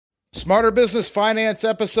Smarter Business Finance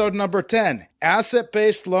episode number 10,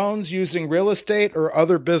 asset-based loans using real estate or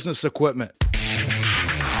other business equipment.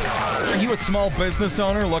 Are you a small business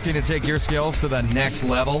owner looking to take your skills to the next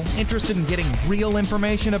level? Interested in getting real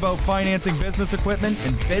information about financing business equipment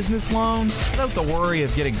and business loans without the worry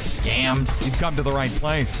of getting scammed? You've come to the right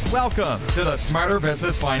place. Welcome to the Smarter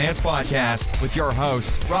Business Finance Podcast with your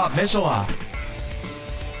host, Rob Michalov.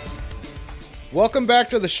 Welcome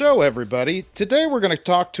back to the show, everybody. Today we're going to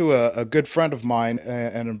talk to a good friend of mine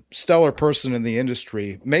and a stellar person in the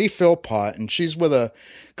industry, May Philpott, and she's with a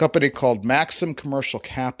company called Maxim Commercial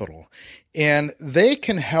Capital. And they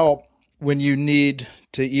can help when you need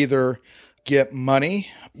to either get money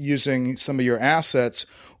using some of your assets,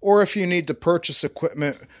 or if you need to purchase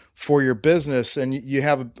equipment for your business and you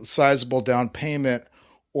have a sizable down payment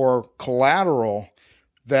or collateral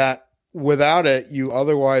that without it, you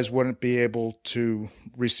otherwise wouldn't be able to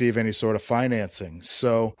receive any sort of financing.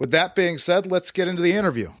 So with that being said, let's get into the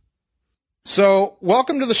interview. So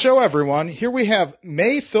welcome to the show, everyone. Here we have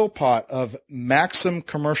May Philpott of Maxim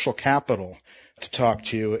Commercial Capital to talk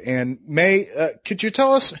to you. And May, could you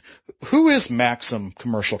tell us, who is Maxim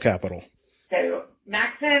Commercial Capital? So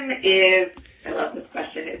Maxim is, I love this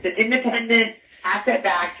question, it's an independent,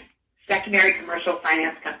 asset-backed, secondary commercial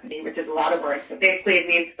finance company, which is a lot of words. So basically it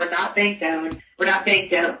means we're not bank-owned. We're not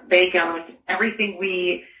bank-owned. Everything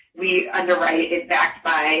we underwrite is backed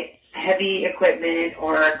by heavy equipment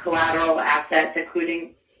or collateral assets,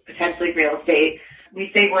 including potentially real estate.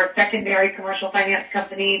 We say we're a secondary commercial finance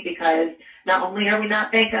company because not only are we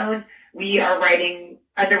not bank-owned, we are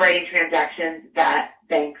underwriting transactions that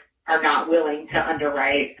banks are not willing to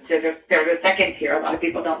underwrite. So there's a second tier. A lot of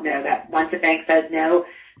people don't know that once a bank says no,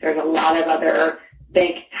 there's a lot of other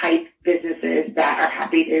bank-type businesses that are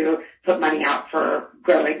happy to put money out for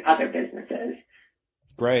growing other businesses.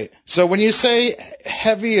 Great. So when you say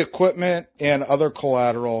heavy equipment and other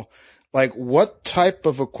collateral, like what type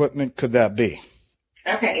of equipment could that be?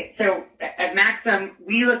 Okay, so at Maxim,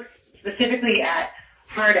 we look specifically at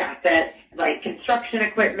hard assets like construction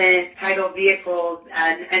equipment, title vehicles,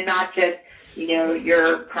 and not just,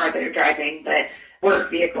 your car that you're driving, but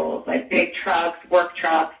work vehicles like big trucks, work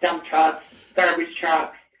trucks, dump trucks, garbage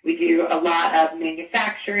trucks. We do a lot of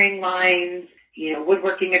manufacturing lines,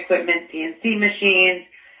 woodworking equipment, CNC machines,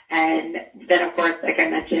 and then of course, like I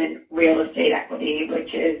mentioned, real estate equity,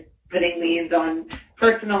 which is putting liens on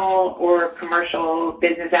personal or commercial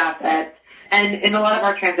business assets. And in a lot of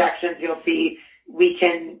our transactions, you'll see we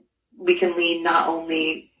can lien not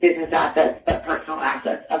only business assets, but personal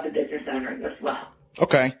assets of the business owners as well.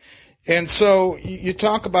 Okay. And so you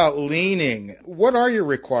talk about leaning. What are your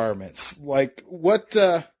requirements? Like what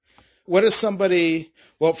is somebody,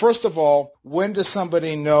 well, first of all, when does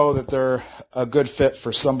somebody know that they're a good fit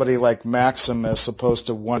for somebody like Maxim as opposed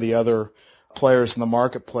to one of the other players in the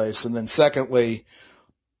marketplace? And then secondly,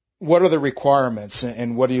 what are the requirements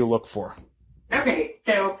and what do you look for? Okay,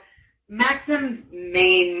 so Maxim's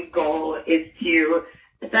main goal is to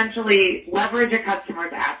essentially leverage a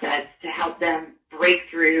customer's assets to help them break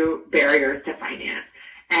through barriers to finance.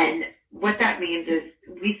 And what that means is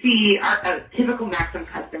we see a typical Maxim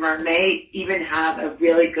customer may even have a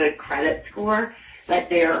really good credit score, but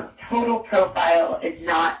their total profile is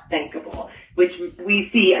not bankable, which we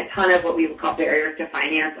see a ton of what we would call barriers to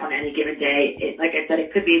finance on any given day. Like I said,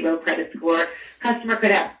 it could be low credit score. Customer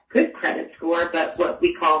could have good credit score, but what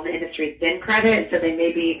we call in the industry thin credit, so they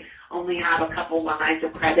maybe only have a couple lines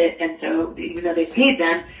of credit, and so even though they paid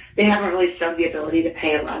them, they haven't really shown the ability to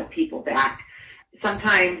pay a lot of people back.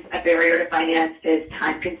 Sometimes a barrier to finance is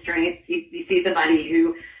time constraints. You see somebody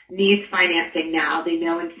who needs financing now. They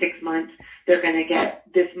know in 6 months they're going to get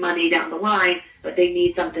this money down the line, but they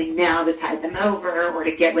need something now to tide them over or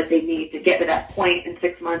to get what they need to get to that point in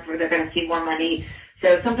 6 months where they're going to see more money.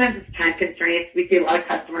 So sometimes it's time constraints. We see a lot of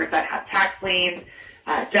customers that have tax liens,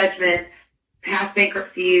 judgments, past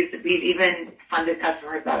bankruptcies. We've even funded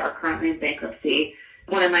customers that are currently in bankruptcy.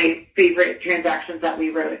 One of my favorite transactions that we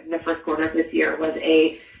wrote in the first quarter of this year was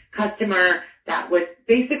a customer that was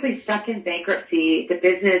basically stuck in bankruptcy. The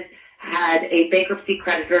business had a bankruptcy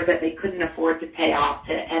creditor that they couldn't afford to pay off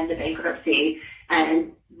to end the bankruptcy.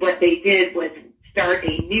 And what they did was start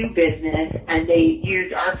a new business, and they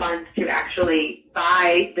used our funds to actually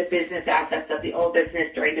buy the business assets of the old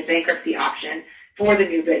business during the bankruptcy auction for the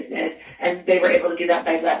new business, and they were able to do that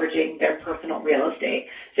by leveraging their personal real estate.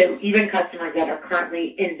 So even customers that are currently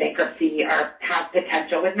in bankruptcy have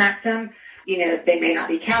potential with Maxim. They may not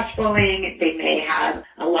be cash flowing, they may have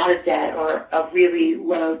a lot of debt or a really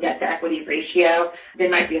low debt to equity ratio. They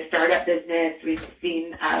might be a startup business. We've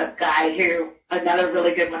seen a guy another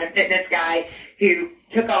really good one, a fitness guy who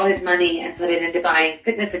took all his money and put it into buying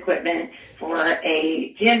fitness equipment for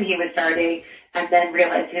a gym he was starting, and then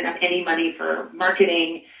realized he didn't have any money for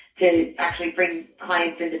marketing to actually bring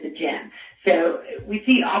clients into the gym. So we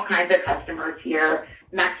see all kinds of customers here.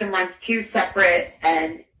 Maxim runs two separate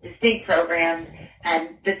and distinct programs,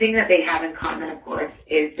 and the thing that they have in common, of course,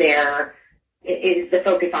 is the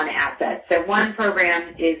focus on assets. So one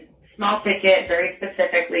program is small ticket, very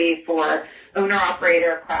specifically for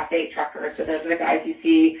owner-operator Class 8 truckers. So those are the guys you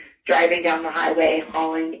see driving down the highway,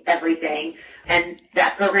 hauling everything. And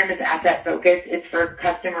that program is asset-focused. It's for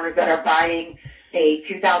customers that are buying a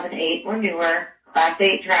 2008 or newer Class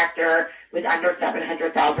 8 tractor with under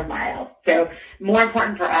 700,000 miles. So more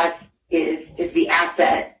important for us is the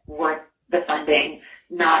asset worth the funding,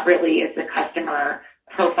 not really is the customer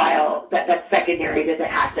profile that's secondary to the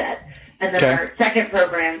asset. And then our second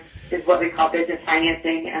program is what we call business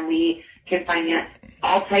financing, and we can finance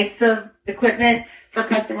all types of equipment for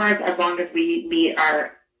customers as long as we meet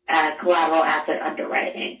our collateral asset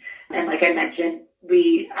underwriting. And like I mentioned,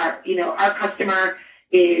 our customer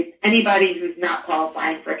is anybody who's not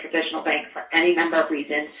qualifying for a traditional bank for any number of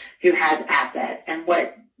reasons who has assets. And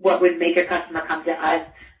what would make a customer come to us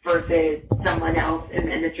versus someone else in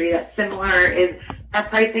the industry that's similar is our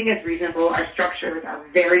pricing is reasonable. Our structures are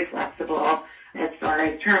very flexible as far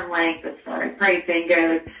as term length, as far as pricing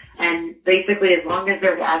goes. And basically, as long as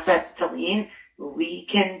there's assets to lien, we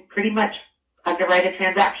can pretty much underwrite a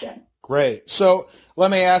transaction. Great. So let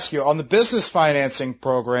me ask you, on the business financing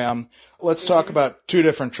program, let's talk about two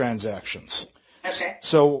different transactions. Okay.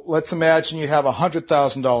 So let's imagine you have a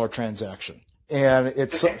 $100,000 transaction, and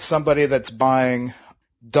it's somebody that's buying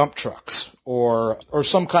dump trucks or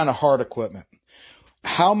some kind of hard equipment.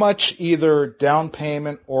 How much either down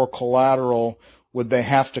payment or collateral would they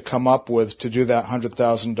have to come up with to do that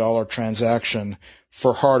 $100,000 transaction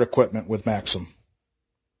for hard equipment with Maxim?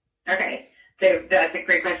 Okay. So that's a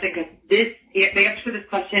great question, because the answer to this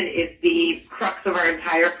question is the crux of our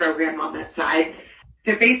entire program on this side.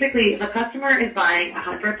 So basically, if a customer is buying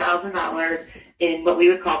 $100,000 in what we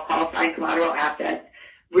would call qualifying collateral assets,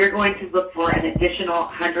 we're going to look for an additional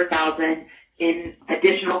 $100,000 in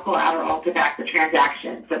additional collateral to back the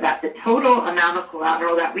transaction, so that the total amount of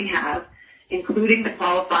collateral that we have, including the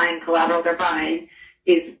qualifying collateral they're buying,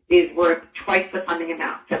 is worth twice the funding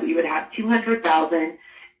amount. So we would have $200,000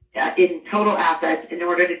 in total assets in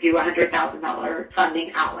order to do a $100,000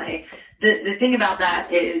 funding outlay. The thing about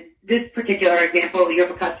that is, this particular example, you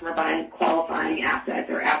have a customer buying qualifying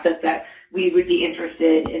assets or assets that we would be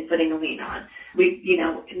interested in putting a lien on.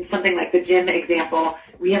 In something like the gym example,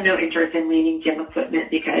 we have no interest in liening gym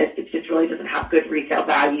equipment because it just really doesn't have good resale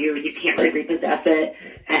value. You can't really repossess it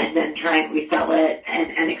and then try and resell it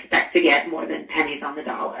and expect to get more than pennies on the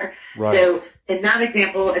dollar. Right. So in that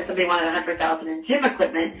example, if somebody wanted $100,000 in gym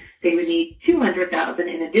equipment, they would need $200,000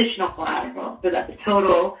 in additional collateral, so that the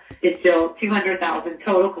total is still $200,000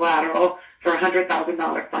 total collateral for a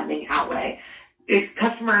 $100,000 funding outlay. If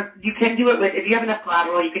customers, you can do it with, if you have enough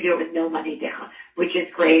collateral, you can do it with no money down, which is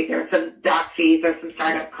great. There are some doc fees, there's some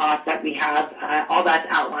startup costs that we have. All that's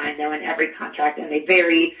outlined though in every contract, and they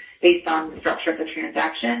vary based on the structure of the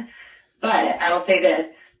transaction. But I will say this,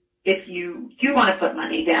 if you do want to put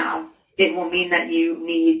money down, it will mean that you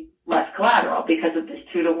need less collateral because of this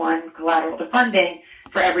 2-to-1 collateral to funding.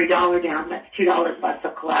 For every dollar down, that's $2 less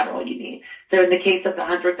of collateral you need. So in the case of the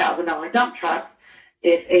 $100,000 dump truck,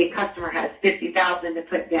 if a customer has $50,000 to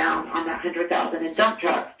put down on that $100,000 in dump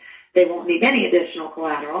trucks, they won't need any additional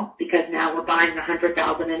collateral because now we're buying the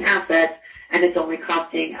 $100,000 in assets, and it's only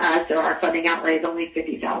costing us, or our funding outlay is only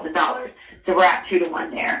 $50,000. So we're at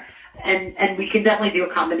 2-to-1 there. And we can definitely do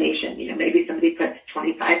a combination. Maybe somebody puts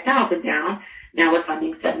 $25,000 down. Now we're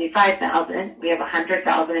funding $75,000. We have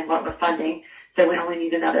 $100,000 in what we're funding, so we only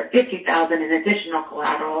need another $50,000 in additional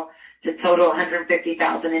collateral to total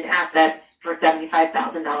 $150,000 in assets for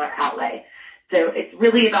 $75,000 outlay. So it's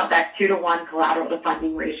really about that 2-to-1 collateral to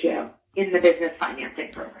funding ratio in the business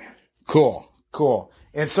financing program. Cool.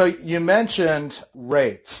 And so you mentioned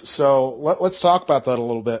rates. So let's talk about that a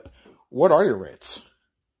little bit. What are your rates?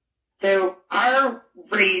 So our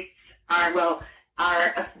rates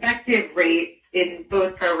our effective rates in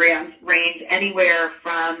both programs range anywhere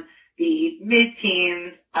from the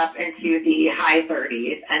mid-teens up into the high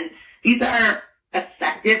 30s. And these are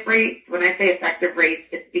effective rates. When I say effective rates,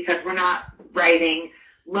 it's because we're not writing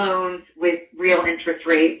loans with real interest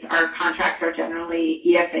rates. Our contracts are generally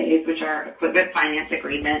EFAs, which are equipment finance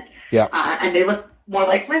agreements. Yeah. And they look more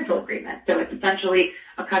like rental agreements. So it's essentially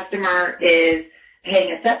a customer is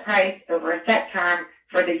paying a set price over a set term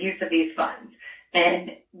for the use of these funds.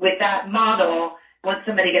 And with that model, once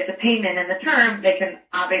somebody gets a payment in the term, they can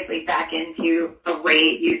obviously back into a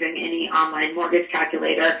rate using any online mortgage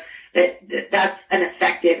calculator. That's an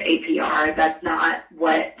effective APR. That's not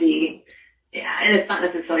and it's not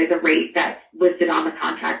necessarily the rate that's listed on the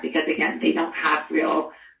contract because, again, they don't have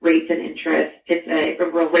real rates and interest. It's a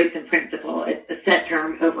real rates and principal. It's a set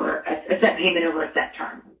term over a set payment over a set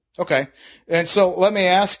term. Okay. And so let me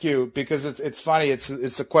ask you, because it's funny,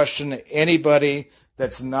 it's a question anybody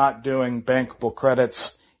that's not doing bankable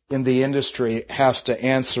credits in the industry has to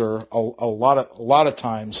answer a lot of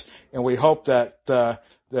times, and we hope that the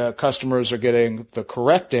customers are getting the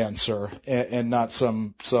correct answer and not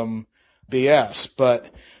some BS. But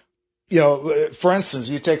for instance,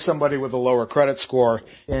 you take somebody with a lower credit score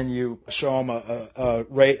and you show them a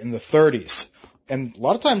rate in the 30s, and a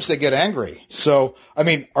lot of times they get angry. So, I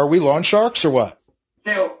mean, are we loan sharks or what?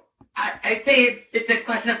 So I'd say it's a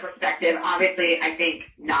question of perspective. Obviously, I think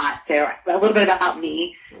not. So a little bit about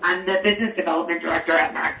me. I'm the business development director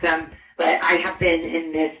at Maxim, but I have been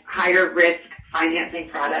in this higher risk financing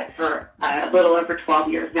product for a little over 12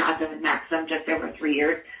 years now. I've been with Maxim just over 3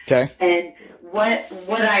 years. Okay. And what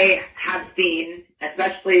I have seen,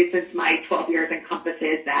 especially since my 12 years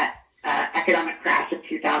encompasses that economic crash of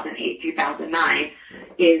 2008, 2009,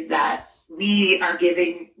 is that we are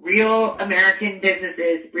giving real American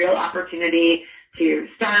businesses real opportunity to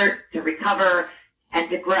start, to recover, and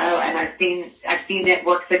to grow. And I've seen it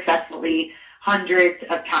work successfully hundreds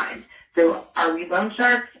of times. So are we loan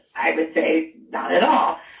sharks? I would say not at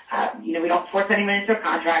all. We don't force anyone into a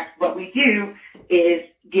contract. What we do is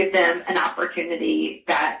give them an opportunity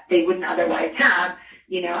that they wouldn't otherwise have.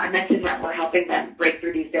 I mentioned that we're helping them break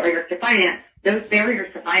through these barriers to finance. Those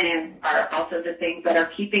barriers to finance are also the things that are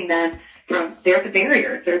keeping them they're the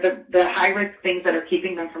barriers. They're the high-risk things that are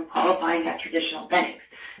keeping them from qualifying at traditional banks.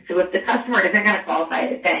 So if the customer isn't going to qualify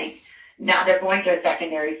at a bank, now they're going to a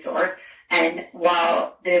secondary source. And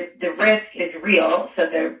while the risk is real, so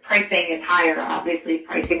the pricing is higher, obviously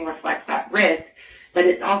pricing reflects that risk, but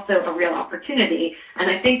it's also a real opportunity. And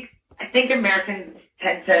I think Americans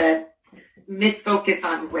tend to misfocus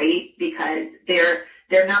on rate because they're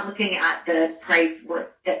not looking at the price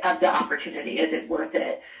of the opportunity. Is it worth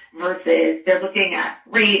it? Versus they're looking at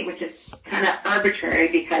rate, which is kind of arbitrary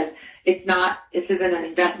because this isn't an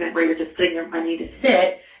investment where you're just putting your money to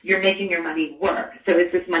sit. You're making your money work. So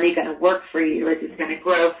is this money going to work for you? Is this going to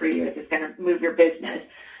grow for you? Is this going to move your business?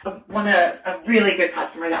 A really good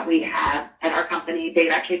customer that we have at our company,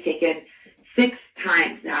 they've actually taken 6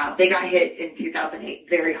 times now. They got hit in 2008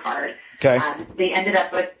 very hard. Okay. They ended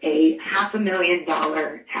up with a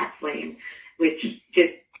 $500,000 tax lien, which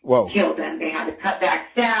just killed them. They had to cut back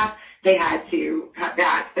staff. They had to cut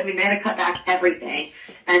back. they had to cut back everything.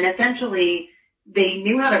 And essentially, they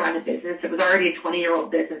knew how to run a business. It was already a 20-year-old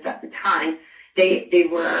business at the time. They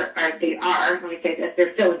are, let me say this,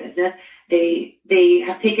 they're still in business. They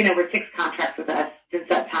have taken over 6 contracts with us since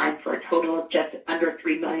that time for a total of just under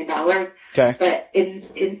 $3 million. Okay. But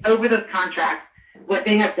in over those contracts, what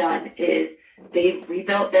they have done is they've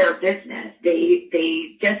rebuilt their business.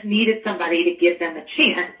 They just needed somebody to give them a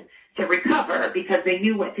chance to recover because they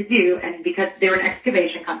knew what to do, and because they were an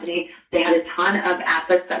excavation company, they had a ton of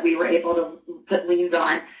assets that we were able to put liens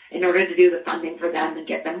on in order to do the funding for them and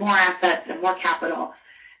get them more assets and more capital.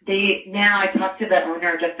 I talked to the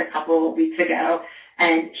owner just a couple of weeks ago,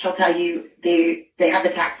 and she'll tell you they have the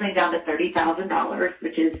tax lien down to $30,000,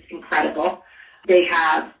 which is incredible. They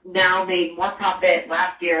have now made more profit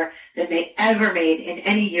last year than they ever made in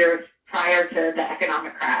any years prior to the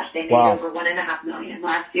economic crash. They made over $1.5 million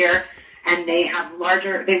last year, and they have more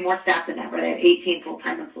staff than ever. They have 18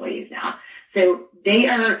 full-time employees now. So they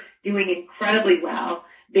are doing incredibly well.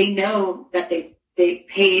 They know that they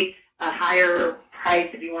paid a higher price,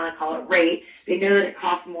 if you want to call it rate. They know that it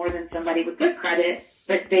costs more than somebody with good credit,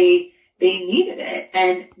 but they needed it.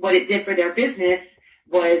 And what it did for their business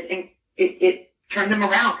was it turned them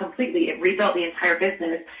around completely. It rebuilt the entire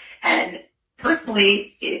business. And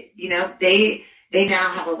personally, they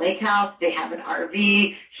now have a lake house. They have an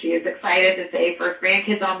RV. She is excited to say first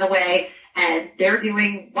grandkids on the way, and they're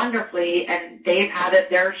doing wonderfully. And they've had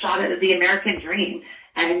their shot at the American dream.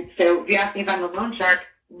 And so, if you ask me if I'm a loan shark,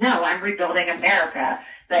 no, I'm rebuilding America.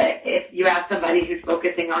 But if you ask somebody who's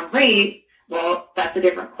focusing on rate, well, that's a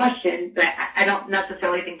different question. But I don't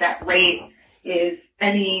necessarily think that rate is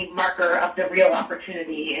any marker of the real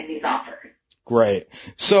opportunity in these offers. Great.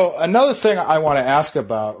 So another thing I want to ask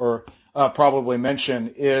about, or probably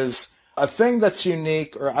mention, is a thing that's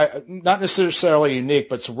unique, or not necessarily unique,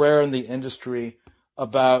 but it's rare in the industry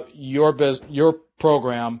about your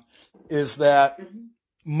program, is that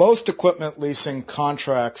most equipment leasing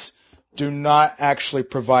contracts do not actually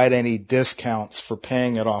provide any discounts for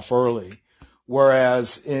paying it off early.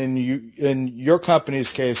 Whereas in your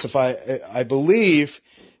company's case, if I believe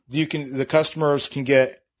the customers can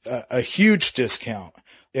get a huge discount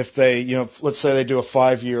if they, let's say they do a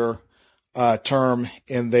 5-year term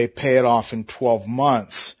and they pay it off in 12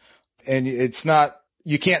 months, and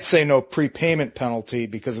you can't say no prepayment penalty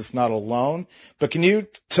because it's not a loan. But can you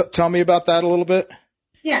tell me about that a little bit?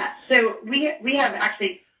 Yeah. So we have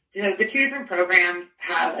actually. The two different programs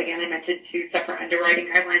have, again, I mentioned 2 separate underwriting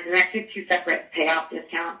guidelines and actually 2 separate payoff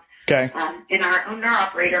discounts. Okay. In our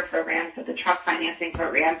owner-operator program, so the truck financing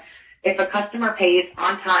program, if a customer pays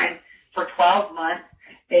on time for 12 months,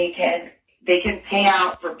 they can pay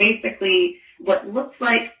out for basically what looks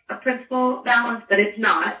like a principal balance, but it's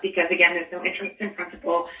not because, again, there's no interest in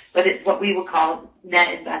principal, but it's what we would call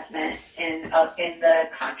net investment in the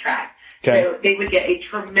contract. Okay. So they would get a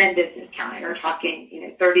tremendous discount. We're talking,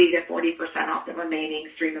 30 to 40% off the remaining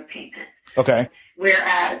stream of payment. Okay.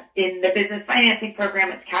 Whereas in the business financing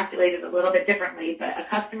program, it's calculated a little bit differently, but a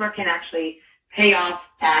customer can actually pay off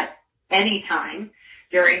at any time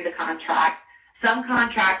during the contract. Some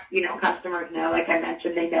contracts, customers know, like I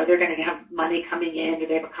mentioned, they know they're going to have money coming in, or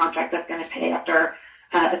they have a contract that's going to pay after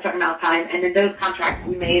a certain amount of time. And in those contracts,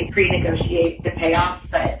 we may pre-negotiate the payoffs,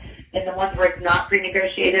 but in the ones where it's not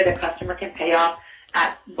pre-negotiated, a customer can pay off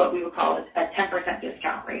at what we would call a 10%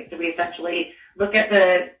 discount rate. So we essentially look at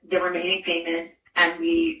the remaining payment and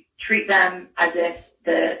we treat them as if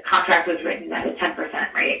the contract was written at a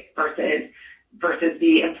 10% rate versus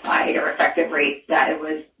the implied or effective rate that it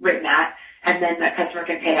was written at, and then the customer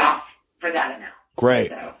can pay off for that amount.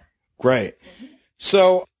 Great. Great.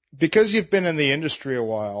 So because you've been in the industry a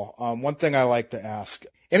while, one thing I like to ask,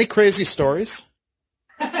 any crazy stories?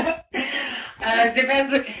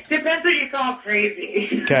 Depends what you call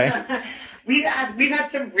crazy. Okay. We've had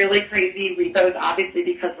some really crazy repos, obviously,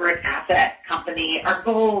 because we're an asset company. Our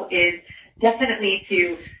goal is definitely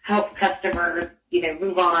to help customers,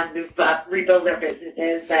 move on, move up, rebuild their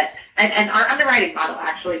businesses. And our underwriting model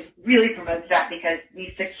actually really promotes that because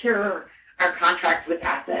we secure our contracts with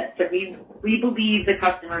assets. So we believe the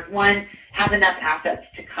customers, one, have enough assets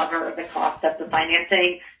to cover the cost of the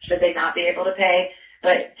financing should they not be able to pay.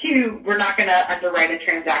 But 2, we're not going to underwrite a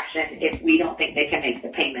transaction if we don't think they can make the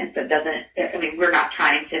payments. We're not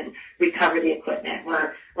trying to recover the equipment.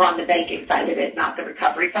 We're on the banking side of it, not the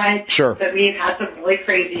recovery side. Sure. But we've had some really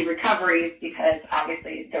crazy recoveries because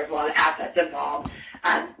obviously there's a lot of assets involved.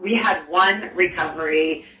 We had one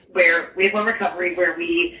recovery where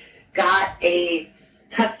we got a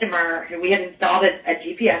customer who we had installed a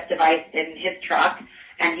GPS device in his truck,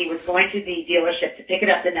 and he was going to the dealership to pick it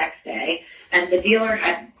up the next day. And the dealer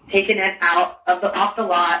had taken it off the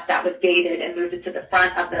lot that was gated and moved it to the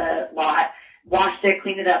front of the lot, washed it,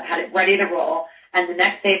 cleaned it up, had it ready to roll. And the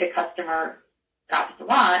next day the customer got to the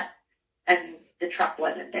lot and the truck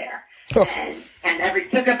wasn't there. Oh. And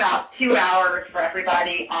it took about 2 hours for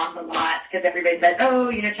everybody on the lot because everybody said,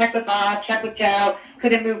 check with Bob, check with Joe,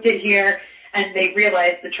 could have moved it here. And they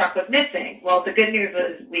realized the truck was missing. Well, the good news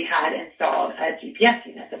was we had installed a GPS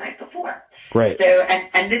unit the night before. Great. So,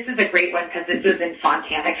 and this is a great one because this is in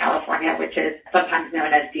Fontana, California, which is sometimes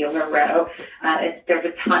known as Dealer Row. There's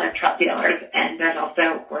a ton of truck dealers, and there's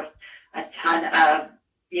also, of course, a ton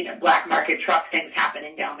of, black market truck things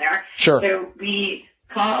happening down there. Sure. So we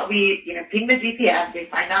ping the GPS, we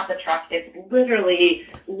find out the truck is literally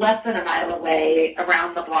less than a mile away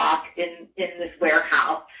around the block in this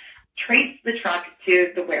warehouse. Trace the truck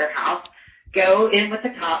to the warehouse, go in with the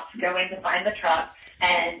cops, go in to find the truck,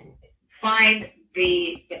 and find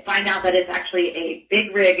out that it's actually a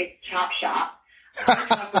big rig chop shop. Our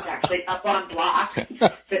truck was actually up on block,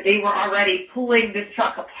 so they were already pulling this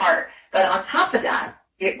truck apart. But on top of that,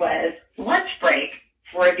 it was lunch break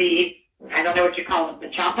for the, I don't know what you call them, the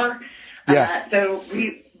chopper. Yeah. So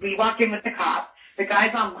we walk in with the cop. The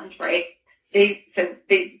guy's on lunch break. They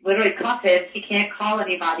literally cuff him. He can't call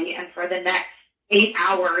anybody. And for the next 8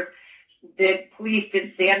 hours, the police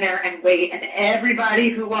did stand there and wait. And everybody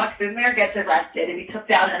who walks in there gets arrested. And he took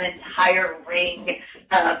down an entire ring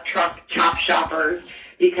of truck chop shoppers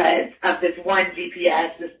because of this one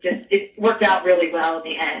GPS. It worked out really well in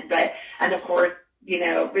the end. And of course,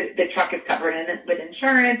 the truck is covered with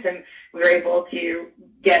insurance, and we were able to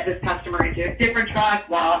get this customer into a different truck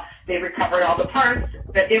while they recovered all the parts.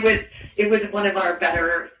 But it was one of our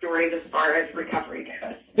better stories as far as recovery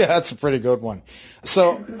goes. Yeah, that's a pretty good one.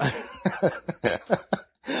 So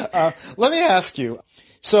let me ask you,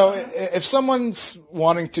 so if someone's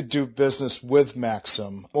wanting to do business with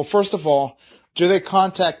Maxim, well, first of all, do they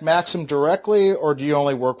contact Maxim directly, or do you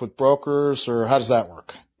only work with brokers, or how does that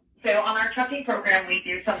work? So on our trucking program, we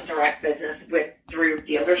do some direct business through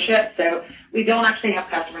dealerships. So we don't actually have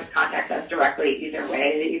customers contact us directly either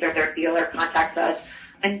way. Either their dealer contacts us.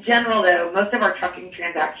 In general, though, most of our trucking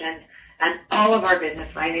transactions and all of our business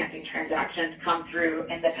financing transactions come through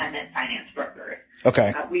independent finance brokers.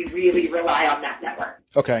 Okay. We really rely on that network.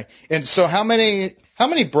 Okay. And so how many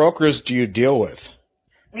brokers do you deal with?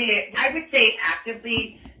 I would say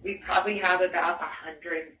actively, we probably have about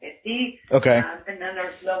 150. Okay. And then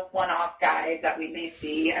there's those one-off guys that we may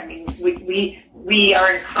see. I mean, we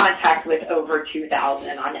are in contact with over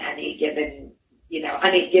 2,000 on any given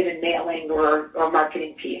mailing or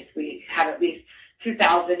marketing piece. We have at least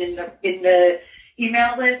 2,000 in the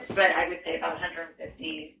email list, but I would say about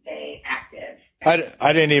 150 stay active.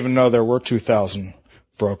 I didn't even know there were 2,000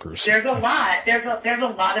 brokers. There's a lot. There's a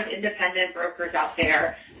lot of independent brokers out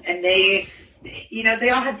there, and they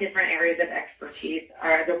all have different areas of expertise.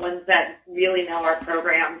 Are the ones that really know our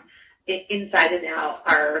program inside and out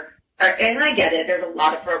and I get it, there's a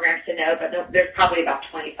lot of programs to know, but there's probably about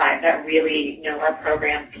 25 that really know our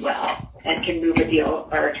programs well and can move a deal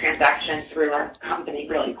or a transaction through our company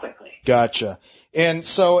really quickly. Gotcha. And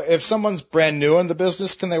so if someone's brand new in the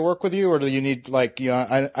business, can they work with you, or do you need,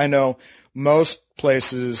 I know most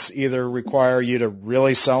places either require you to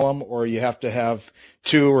really sell them, or you have to have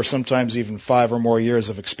 2 or sometimes even 5 or more years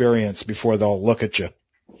of experience before they'll look at you.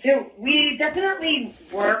 So we definitely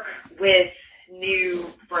work with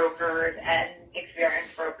new brokers and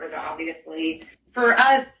experienced brokers, obviously. For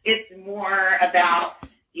us, it's more about,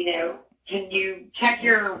 can you check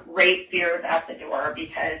your rate fears at the door?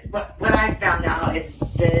 Because what I found out is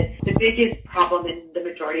the biggest problem in the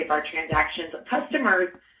majority of our transactions, customers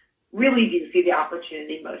really do see the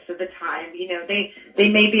opportunity most of the time. They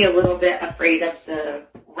may be a little bit afraid of the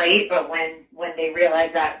rate, but when they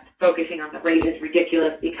realize that focusing on the rate is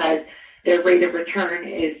ridiculous because their rate of return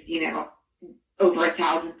is, over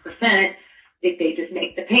 1,000%, they just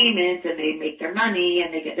make the payments and they make their money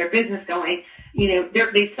and they get their business going.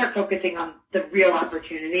 They start focusing on the real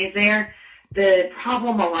opportunities there. The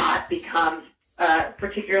problem a lot becomes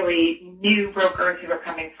particularly new brokers who are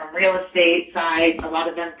coming from real estate side. A lot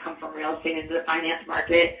of them come from real estate into the finance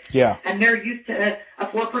market. Yeah. And they're used to a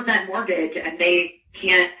 4% mortgage and they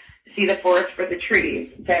can't see the forest for the trees.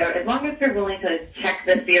 So as long as they're willing to check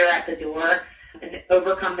the fear at the door and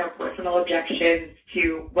overcome their personal objections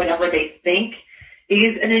to whatever they think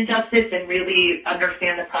is an injustice and really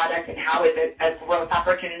understand the product and how it's a growth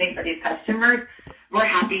opportunity for these customers, we're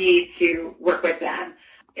happy to work with them.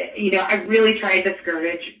 I really try to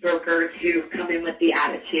discourage brokers who come in with the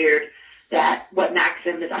attitude that what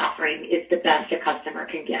Maxim is offering is the best a customer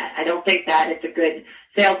can get. I don't think that it's a good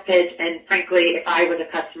sales pitch, and frankly, if I was a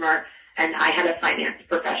customer and I had a finance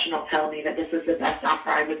professional tell me that this was the best offer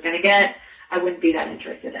I was going to get, I wouldn't be that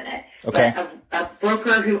interested in it. Okay. But a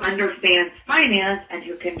broker who understands finance and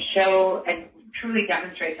who can show and truly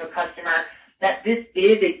demonstrate to a customer that this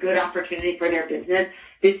is a good opportunity for their business,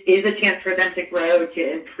 this is a chance for them to grow,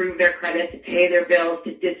 to improve their credit, to pay their bills,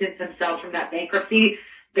 to distance themselves from that bankruptcy,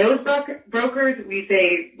 those brokers, we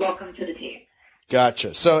say, welcome to the team.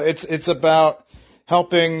 Gotcha. So it's about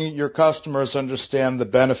helping your customers understand the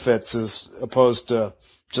benefits as opposed to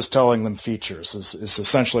just telling them features is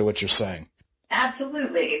essentially what you're saying.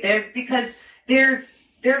 Absolutely. Because there's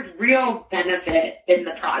real benefit in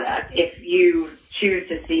the product if you choose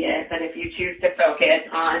to see it, but if you choose to focus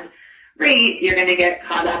on rate, you're going to get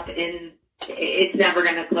caught up in it's never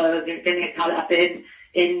going to close. You're going to get caught up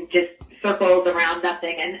in just circles around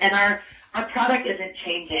nothing. And our product isn't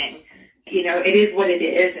changing. It is what it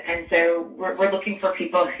is. And so we're looking for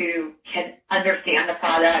people who can understand the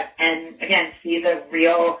product and, again, see the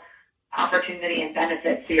real opportunity and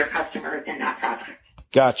benefits to your customers in that product.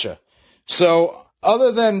 Gotcha. So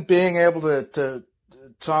other than being able to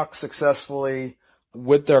talk successfully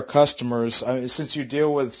with their customers, since you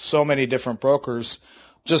deal with so many different brokers,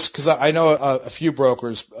 just because I know a few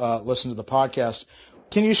brokers listen to the podcast,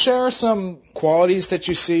 can you share some qualities that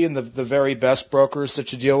you see in the very best brokers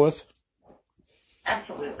that you deal with?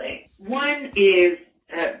 Absolutely. One is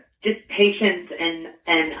just patience and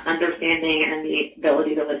understanding and the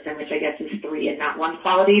ability to listen, which I guess is 3 and not 1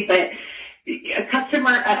 quality. But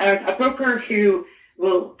a broker who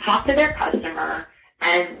will talk to their customer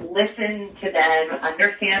and listen to them,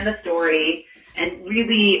 understand the story, and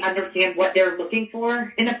really understand what they're looking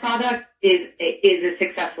for in a product is a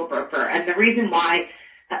successful broker. And the reason why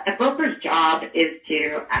a broker's job is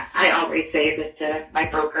to, I always say this to my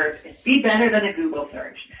brokers, is be better than a Google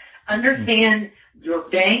search. Understand your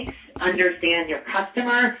banks, understand your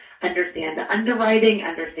customer, understand the underwriting,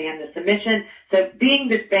 understand the submission. So being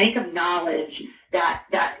this bank of knowledge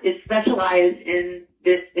that is specialized in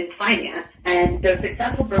finance. And those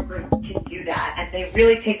successful brokers can do that, and they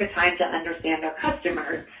really take the time to understand their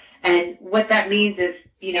customers. And what that means is,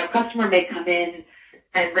 a customer may come in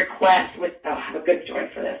and request I have a good story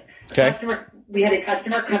for this. Okay. We had a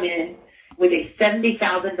customer come in with a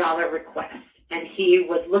 $70,000 request, and he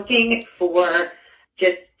was looking for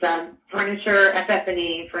just some furniture,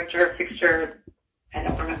 FF&E, furniture, fixture, I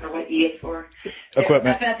don't remember what E is for.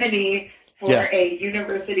 Equipment. FF&E for a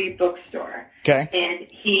university bookstore. Okay. And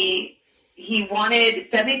he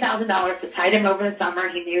wanted $70,000 to tide him over the summer.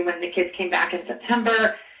 He knew when the kids came back in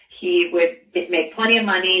September, he would make plenty of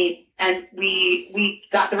money. And we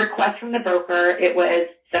got the request from the broker. It was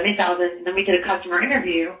 $70,000. And then we did a customer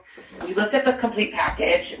interview. We looked at the complete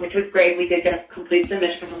package, which was great. We did get a complete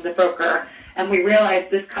submission from the broker. And we realized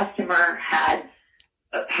this customer had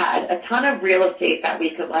a ton of real estate that we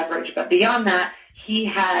could leverage. But beyond that, he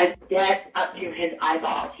had debt up to his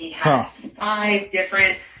eyeballs. He had 5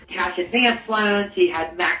 different cash advance loans. He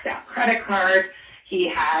had maxed out credit cards. He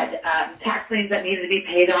had tax liens that needed to be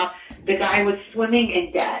paid off. The guy was swimming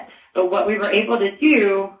in debt. But what we were able to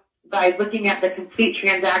do by looking at the complete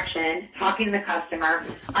transaction, talking to the customer,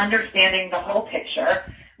 understanding the whole picture,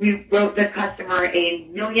 we wrote the customer a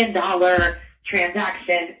 $1 million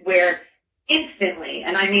transaction where instantly,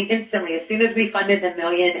 and I mean instantly, as soon as we funded the $1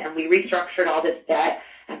 million and we restructured all this debt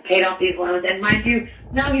and paid off these loans, and mind you,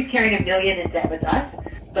 now he's carrying $1 million in debt with us,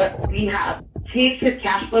 but we have changed his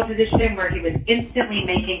cash flow position where he was instantly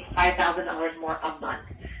making $5,000 more a month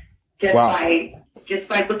just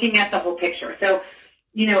by looking at the whole picture. So,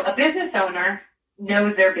 a business owner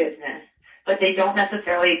knows their business, but they don't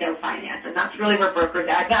necessarily know finance, and that's really where brokers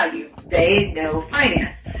add value. They know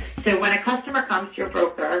finance. So when a customer comes to your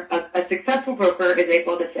broker, a successful broker is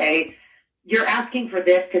able to say, you're asking for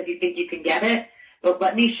this because you think you can get it, but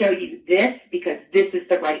let me show you this because this is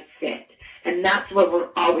the right fit. And that's what we're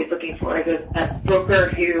always looking for, is a broker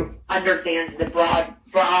who understands the broad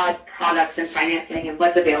products and financing and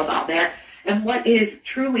what's available out there and what is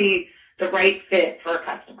truly the right fit for a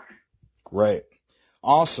customer. Great.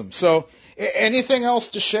 Awesome. So anything else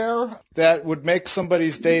to share that would make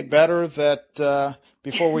somebody's day better that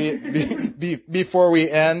before we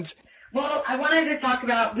end? Well, I wanted to talk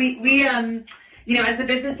about we as the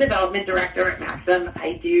business development director at Maxim,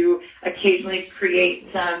 I do occasionally create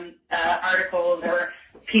some articles or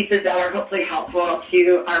pieces that are hopefully helpful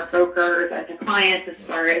to our brokers and to clients as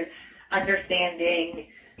far as understanding,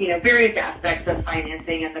 various aspects of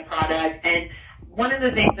financing and the product. And one of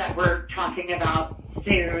the things that we're talking about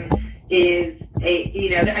soon is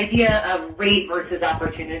the idea of rate versus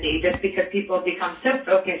opportunity, just because people have become so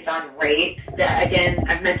focused on rate that, again,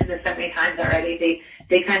 I've mentioned this so many times already,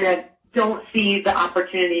 they kind of don't see the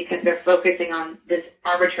opportunity because they're focusing on this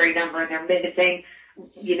arbitrary number and they're missing,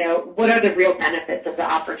 what are the real benefits of the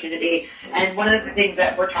opportunity. And one of the things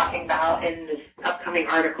that we're talking about in this upcoming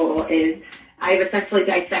article is I've essentially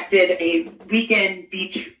dissected a weekend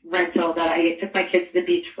beach rental that I took my kids to the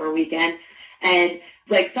beach for a weekend, and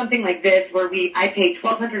like something like this where I paid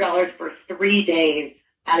 $1,200 for 3 days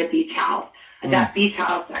at a beach house. And that beach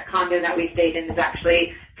house, that condo that we stayed in, is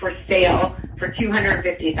actually for sale for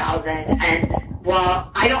 $250,000. And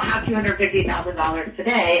while I don't have $250,000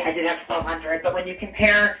 today, I did have $1,200. But when you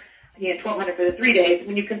compare, $1,200 for the 3 days,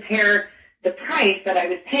 when you compare the price that I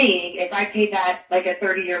was paying, if I paid that like a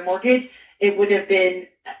 30-year mortgage, it would have been,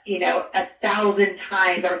 1,000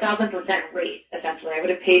 times or 1,000% rate, essentially. I would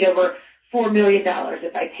have paid over $4 million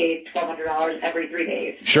if I paid $1,200 every 3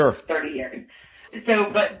 days. Sure. 30 years. So,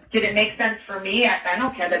 but did it make sense for me? I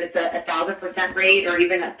don't care that it's a 1,000% rate or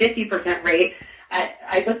even a 50% rate.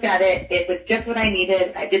 I looked at it. It was just what I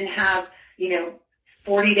needed. I didn't have,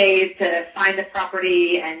 40 days to find the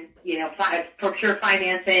property and, procure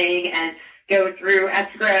financing and go through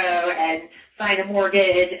escrow and sign a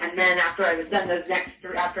mortgage. And then after I was done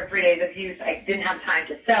after 3 days of use, I didn't have time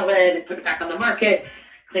to sell it and put it back on the market,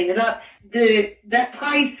 clean it up. That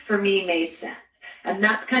price for me made sense. And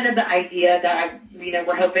that's kind of the idea that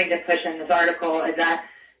we're hoping to push in this article, is that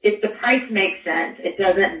if the price makes sense, it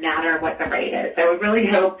doesn't matter what the rate is. So we really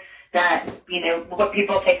hope that, what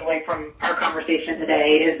people take away from our conversation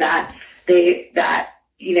today is that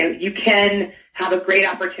you can have a great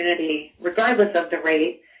opportunity regardless of the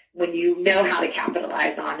rate when you know how to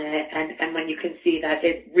capitalize on it and when you can see that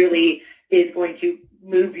it really is going to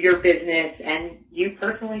move your business and you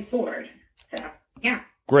personally forward. So, yeah.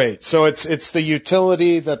 Great. So it's the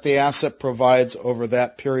utility that the asset provides over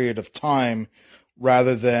that period of time,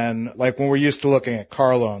 rather than like when we're used to looking at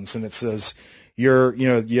car loans and it says you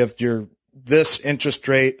have this interest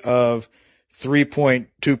rate of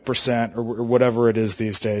 3.2% or whatever it is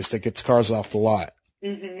these days that gets cars off the lot.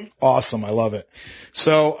 Mm-hmm. Awesome. I love it.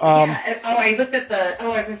 So, I looked at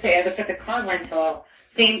the car rental.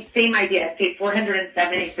 Same idea. I paid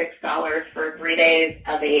 $476 for 3 days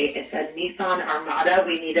of it's a Nissan Armada.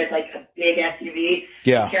 We needed like a big SUV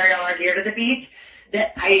to carry all our gear to the beach.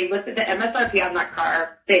 That I looked at the MSRP on that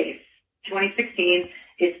car base, 2016,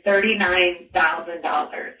 is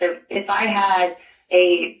 $39,000. So if I had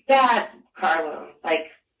a bad car loan,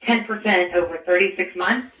 like 10% over 36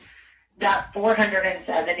 months, that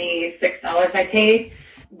 $476 I paid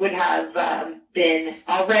would have been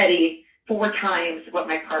already 4 times what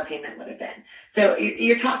my car payment would have been. So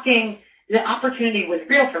you're talking, the opportunity was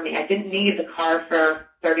real for me. I didn't need the car for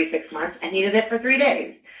 36 months. I needed it for 3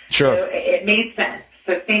 days. Sure. So it made sense.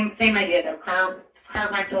 So same idea though. Car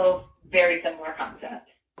rentals, very similar concept.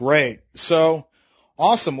 Great. So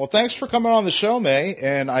awesome. Well, thanks for coming on the show, May,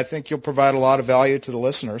 and I think you'll provide a lot of value to the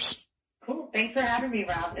listeners. Cool. Thanks for having me,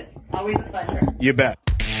 Rob. It's always a pleasure. You bet.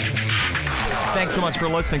 Thanks so much for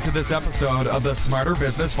listening to this episode of the Smarter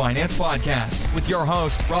Business Finance Podcast with your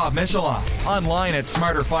host, Rob Michalov. Online at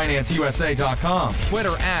smarterfinanceusa.com,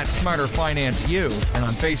 Twitter at smarterfinanceu, and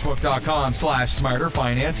on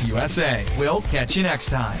facebook.com/smarterfinanceusa. We'll catch you next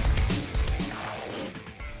time.